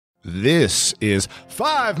This is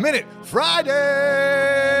 5 Minute Friday!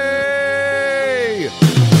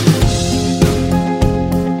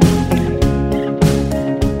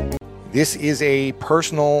 This is a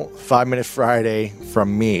personal 5 Minute Friday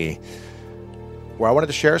from me where I wanted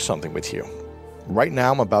to share something with you. Right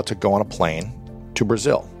now, I'm about to go on a plane to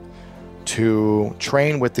Brazil to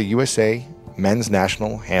train with the USA men's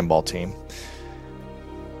national handball team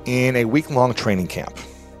in a week-long training camp.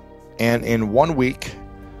 And in 1 week,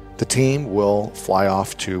 the team will fly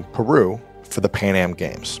off to Peru for the Pan Am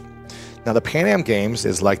Games. Now, the Pan Am Games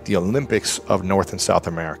is like the Olympics of North and South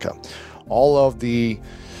America. All of the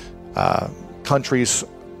countries'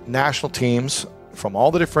 national teams from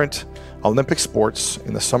all the different Olympic sports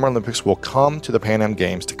in the Summer Olympics will come to the Pan Am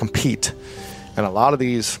Games to compete. And a lot of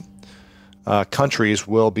these countries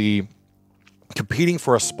will be competing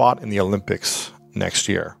for a spot in the Olympics next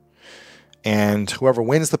year. And whoever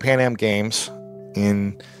wins the Pan Am Games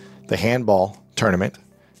in the handball tournament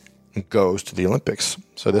goes to the Olympics.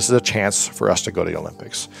 So this is a chance for us to go to the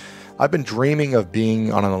Olympics. I've been dreaming of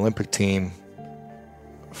being on an Olympic team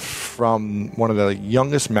from one of the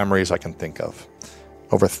youngest memories I can think of.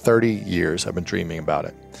 Over 30 years, I've been dreaming about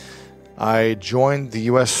it. I joined the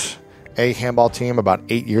USA handball team about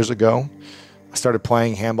 8 years ago. I started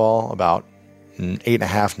playing handball about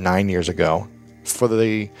 8.5, 9 years ago for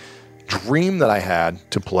the dream that I had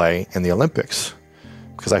to play in the Olympics,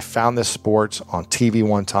 because I found this sport on TV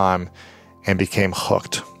one time and became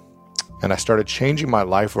hooked. And I started changing my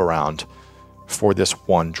life around for this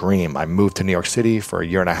one dream. I moved to New York City for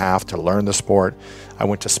 1.5 years to learn the sport. I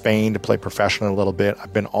went to Spain to play professionally a little bit.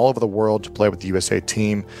 I've been all over the world to play with the USA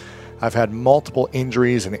team. I've had multiple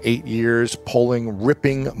injuries in 8 years, pulling,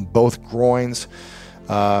 ripping both groins,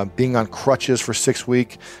 being on crutches for 6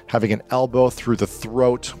 weeks, having an elbow through the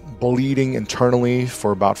throat, bleeding internally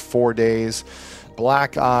for about 4 days,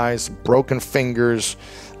 black eyes, broken fingers.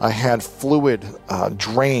 I had fluid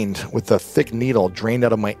drained with a thick needle drained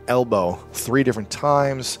out of my elbow 3 different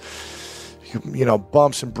times. You know,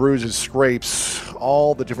 bumps and bruises, scrapes,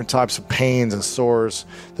 all the different types of pains and sores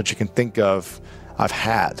that you can think of I've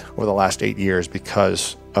had over the last 8 years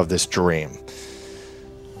because of this dream.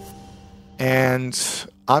 And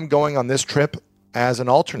I'm going on this trip as an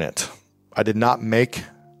alternate. I did not make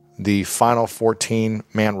the final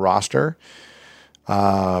 14-man roster.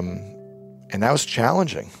 And that was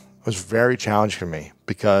challenging. It was very challenging for me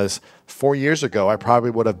because 4 years ago, I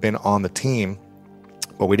probably would have been on the team,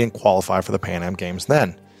 but we didn't qualify for the Pan Am Games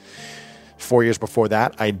then. 4 years before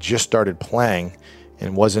that, I just started playing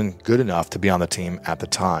and wasn't good enough to be on the team at the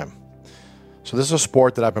time. So this is a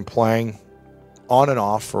sport that I've been playing on and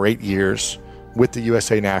off for 8 years with the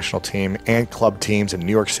USA national team and club teams in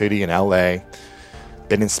New York City and LA.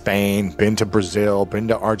 Been in Spain, been to Brazil, been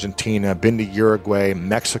to Argentina, been to Uruguay,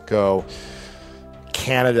 Mexico,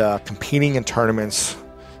 Canada, competing in tournaments,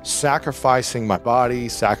 sacrificing my body,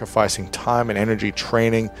 sacrificing time and energy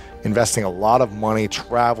training, investing a lot of money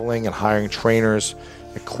traveling and hiring trainers,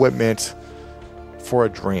 equipment for a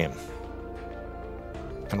dream.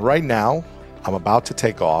 And right now, I'm about to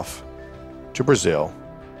take off to Brazil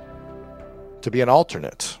to be an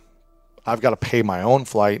alternate. I've got to pay my own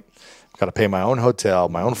flight. Got to pay my own hotel,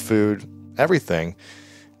 my own food, everything,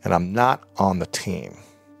 and I'm not on the team.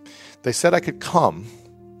 They said I could come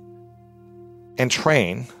and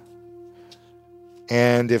train,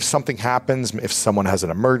 and if something happens, if someone has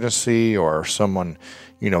an emergency or someone,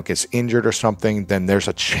 gets injured or something, then there's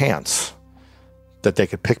a chance that they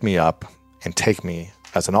could pick me up and take me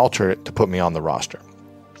as an alternate to put me on the roster.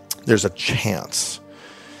 There's a chance.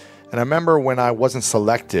 And I remember when I wasn't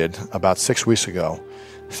selected about 6 weeks ago,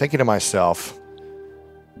 thinking to myself,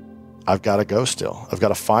 I've got to go still. I've got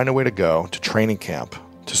to find a way to go to training camp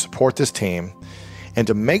to support this team and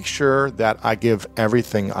to make sure that I give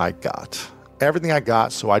everything I got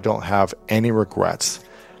so I don't have any regrets.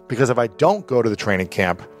 Because if I don't go to the training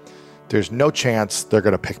camp, there's no chance they're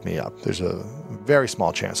going to pick me up. There's a very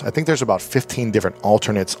small chance. I think there's about 15 different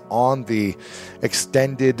alternates on the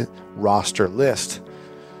extended roster list.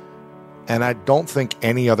 And I don't think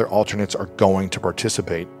any other alternates are going to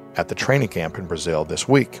participate at the training camp in Brazil this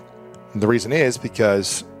week. And the reason is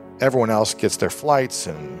because everyone else gets their flights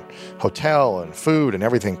and hotel and food and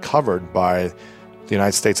everything covered by the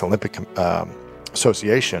United States Olympic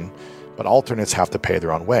Association, but alternates have to pay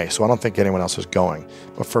their own way. So I don't think anyone else is going.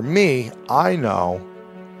 But for me, I know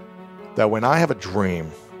that when I have a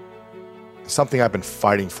dream, something I've been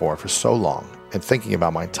fighting for so long and thinking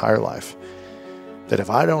about my entire life, that if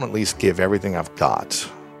I don't at least give everything I've got,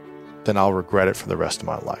 then I'll regret it for the rest of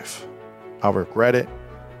my life. I'll regret it.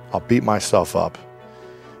 I'll beat myself up.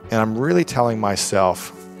 And I'm really telling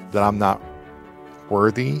myself that I'm not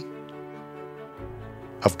worthy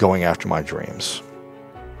of going after my dreams.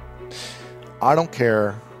 I don't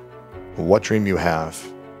care what dream you have,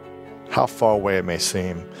 how far away it may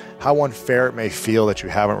seem, how unfair it may feel that you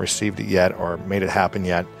haven't received it yet or made it happen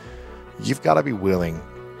yet. You've got to be willing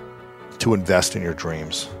to invest in your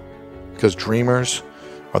dreams, because dreamers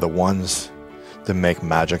are the ones that make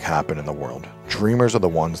magic happen in the world. Dreamers are the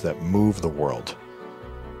ones that move the world.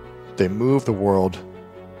 They move the world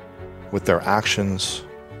with their actions,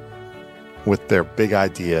 with their big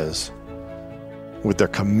ideas, with their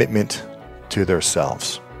commitment to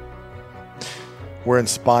themselves. We're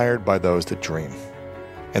inspired by those that dream,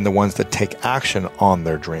 and the ones that take action on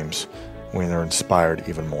their dreams when they're inspired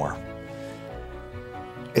even more.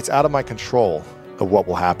 It's out of my control of what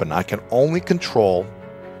will happen. I can only control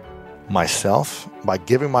myself by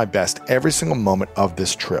giving my best every single moment of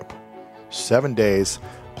this trip. 7 days,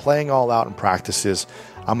 playing all out in practices.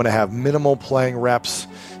 I'm going to have minimal playing reps.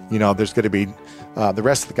 There's going to be the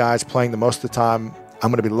rest of the guys playing the most of the time. I'm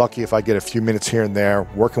going to be lucky if I get a few minutes here and there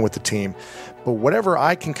working with the team. But whatever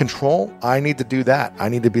I can control, I need to do that. I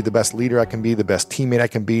need to be the best leader I can be, the best teammate I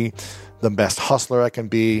can be, the best hustler I can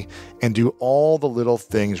be, and do all the little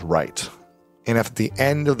things right. And if at the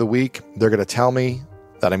end of the week, they're going to tell me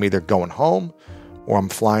that I'm either going home or I'm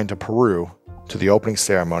flying to Peru to the opening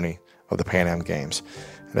ceremony of the Pan Am Games.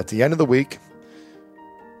 And at the end of the week,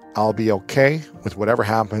 I'll be okay with whatever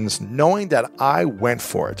happens, knowing that I went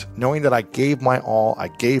for it, knowing that I gave my all, I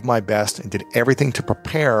gave my best, and did everything to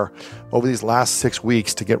prepare over these last 6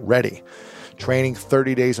 weeks to get ready. Training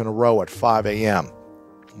 30 days in a row at 5 a.m.,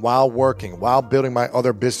 while working, while building my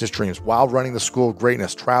other business dreams, while running the School of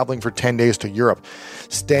Greatness, traveling for 10 days to Europe,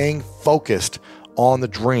 staying focused on the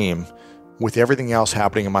dream with everything else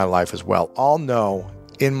happening in my life as well. I'll know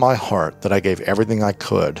in my heart that I gave everything I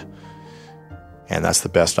could, and that's the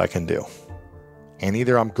best I can do. And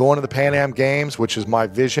either I'm going to the Pan Am Games, which is my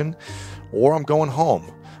vision, or I'm going home.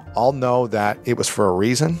 I'll know that it was for a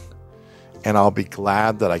reason, and I'll be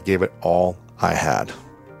glad that I gave it all I had.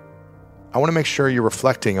 I want to make sure you're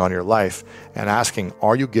reflecting on your life and asking,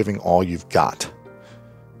 are you giving all you've got?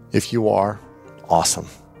 If you are, awesome.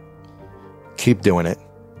 Keep doing it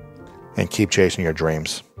and keep chasing your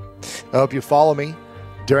dreams. I hope you follow me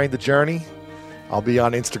during the journey. I'll be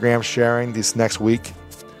on Instagram sharing this next week.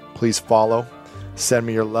 Please follow. Send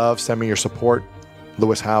me your love. Send me your support.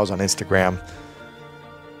 Lewis Howes on Instagram.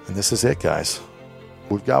 And this is it, guys.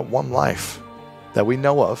 We've got one life that we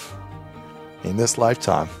know of in this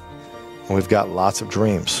lifetime. And we've got lots of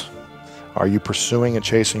dreams. Are you pursuing and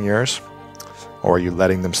chasing yours, or are you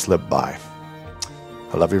letting them slip by?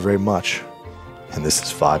 I love you very much. And this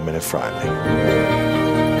is 5 Minute Friday.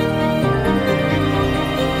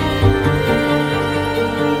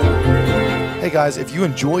 Hey guys, if you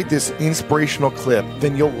enjoyed this inspirational clip,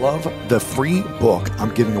 then you'll love the free book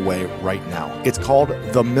I'm giving away right now. It's called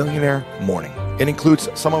The Millionaire Morning. It includes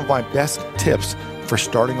some of my best tips for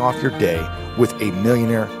starting off your day with a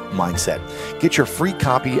millionaire mindset. Get your free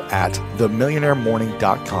copy at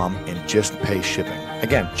themillionairemorning.com and just pay shipping.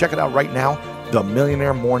 Again, check it out right now,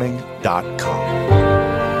 themillionairemorning.com.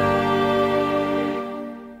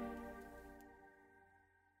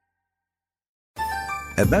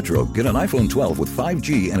 At Metro, get an iPhone 12 with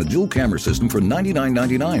 5G and a dual camera system for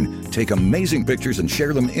 $99.99. Take amazing pictures and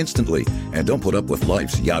share them instantly. And don't put up with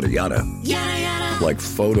life's yada yada. Yada yada. Like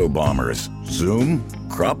photo bombers. Zoom,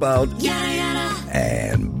 crop out, yada yada.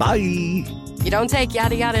 And bye. You don't take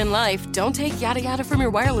yada yada in life, don't take yada yada from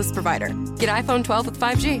your wireless provider. Get iPhone 12 with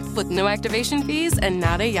 5G with no activation fees and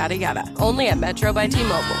nada yada yada. Only at Metro by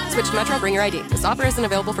T-Mobile. Switch to Metro, bring your ID. This offer isn't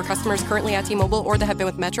available for customers currently at T-Mobile or that have been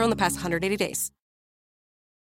with Metro in the past 180 days.